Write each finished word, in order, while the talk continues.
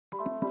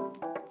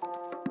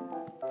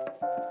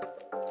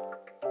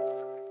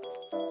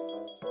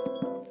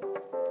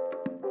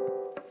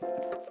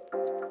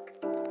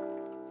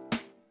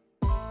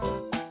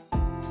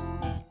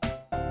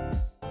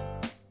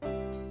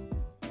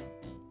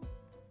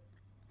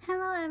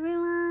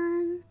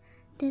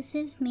this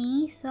is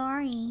me,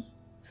 Zorie,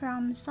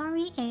 from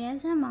Zorie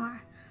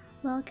ASMR.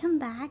 Welcome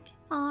back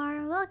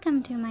or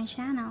welcome to my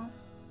channel.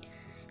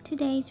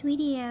 Today's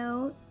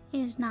video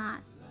is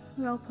not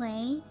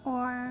roleplay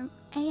or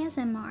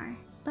ASMR,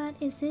 but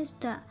it is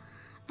the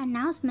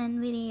announcement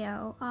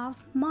video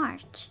of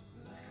March.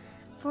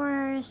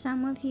 For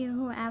some of you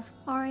who have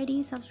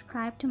already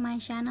subscribed to my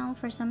channel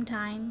for some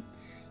time,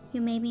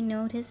 you maybe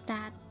noticed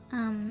that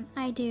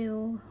I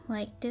do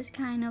like this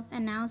kind of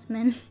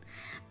announcement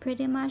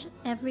pretty much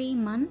every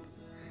month.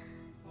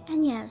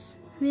 And yes,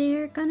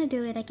 we're gonna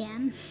do it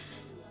again.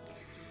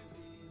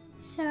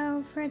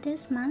 So for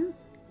this month,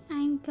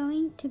 I'm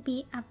going to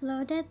be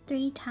uploaded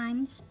 3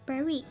 times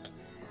per week,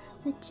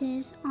 which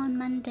is on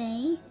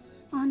Monday,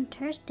 on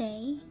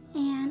Thursday,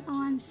 and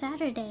on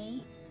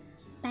Saturday,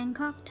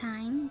 Bangkok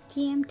time,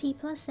 GMT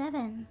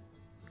 +7.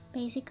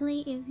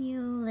 Basically, if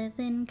you live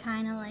in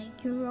kind of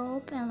like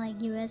Europe and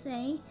like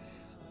USA,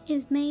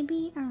 it's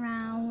maybe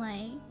around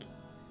like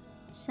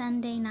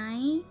Sunday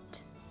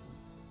night,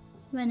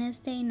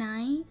 Wednesday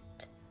night,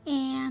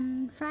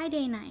 and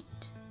Friday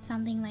night,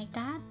 something like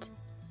that.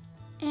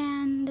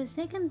 And the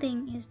second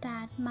thing is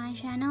that my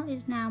channel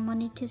is now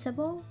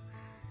monetizable.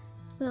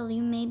 Well,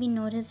 you maybe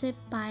notice it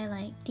by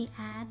like the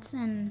ads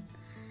and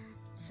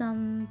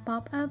some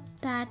pop-up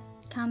that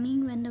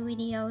coming when the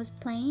video is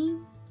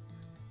playing.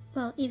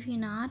 Well, if you're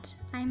not,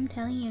 I'm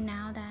telling you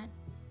now that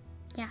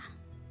yeah,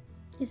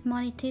 it's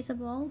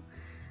monetizable.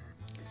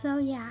 So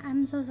yeah,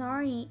 I'm so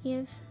sorry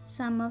if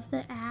some of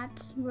the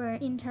ads were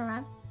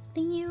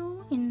interrupting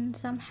you in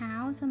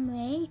somehow, some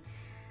way,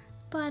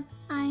 but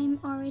I'm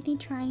already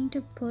trying to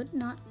put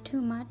not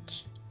too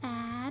much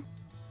ad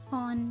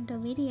on the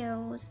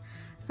videos.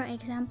 For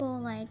example,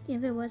 like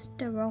if it was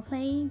the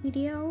roleplay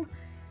video,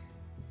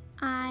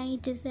 I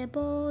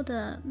disable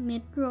the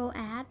mid-roll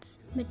ads,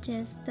 which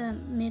is the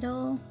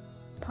middle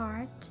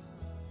part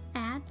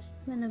ads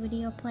when the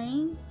video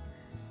playing.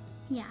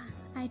 Yeah,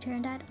 I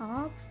turned that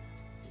off,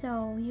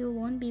 so you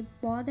won't be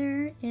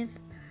bothered if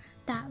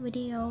that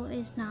video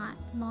is not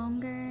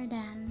longer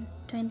than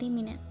 20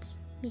 minutes,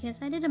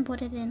 because I didn't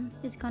put it in.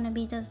 It's gonna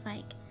be just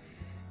like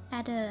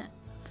at the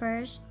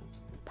first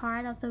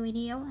part of the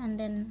video and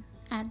then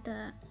at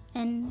the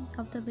end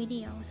of the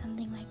video,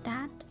 something like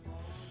that.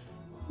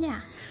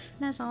 Yeah,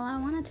 that's all I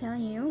want to tell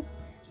you.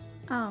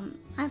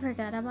 I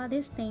forgot about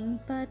this thing,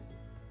 but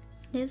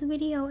this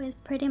video is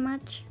pretty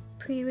much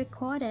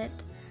pre-recorded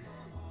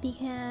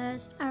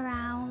because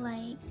around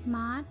like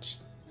March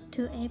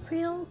to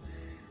April,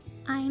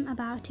 I'm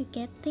about to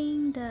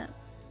getting the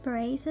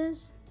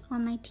braces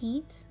on my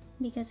teeth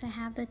because I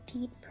have the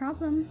teeth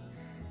problem.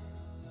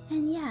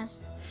 And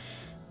yes,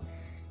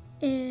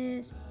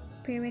 it's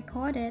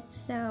pre-recorded,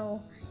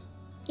 so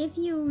if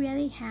you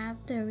really have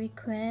the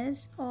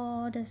request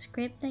or the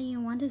script that you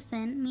want to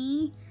send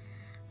me,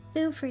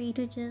 feel free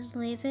to just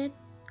leave it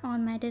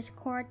on my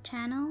Discord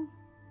channel.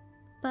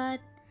 But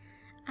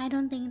I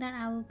don't think that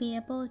I will be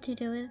able to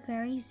do it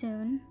very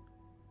soon.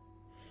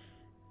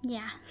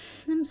 Yeah,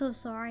 I'm so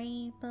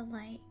sorry, but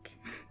like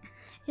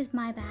it's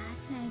my bad.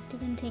 I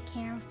didn't take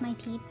care of my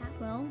teeth that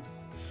well.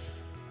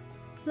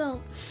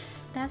 Well,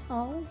 that's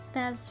all.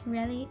 That's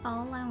really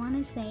all I want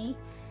to say.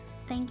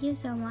 Thank you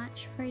so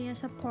much for your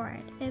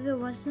support. If it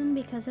wasn't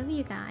because of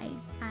you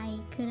guys, I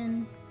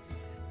couldn't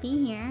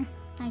be here.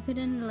 I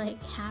couldn't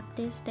like have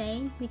this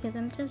day because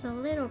I'm just a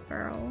little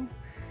girl.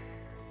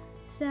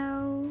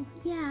 So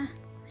yeah,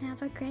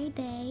 have a great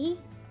day.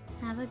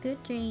 Have a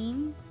good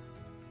dream.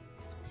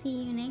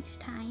 See you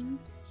next time.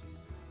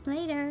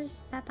 Laters.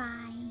 Bye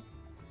bye.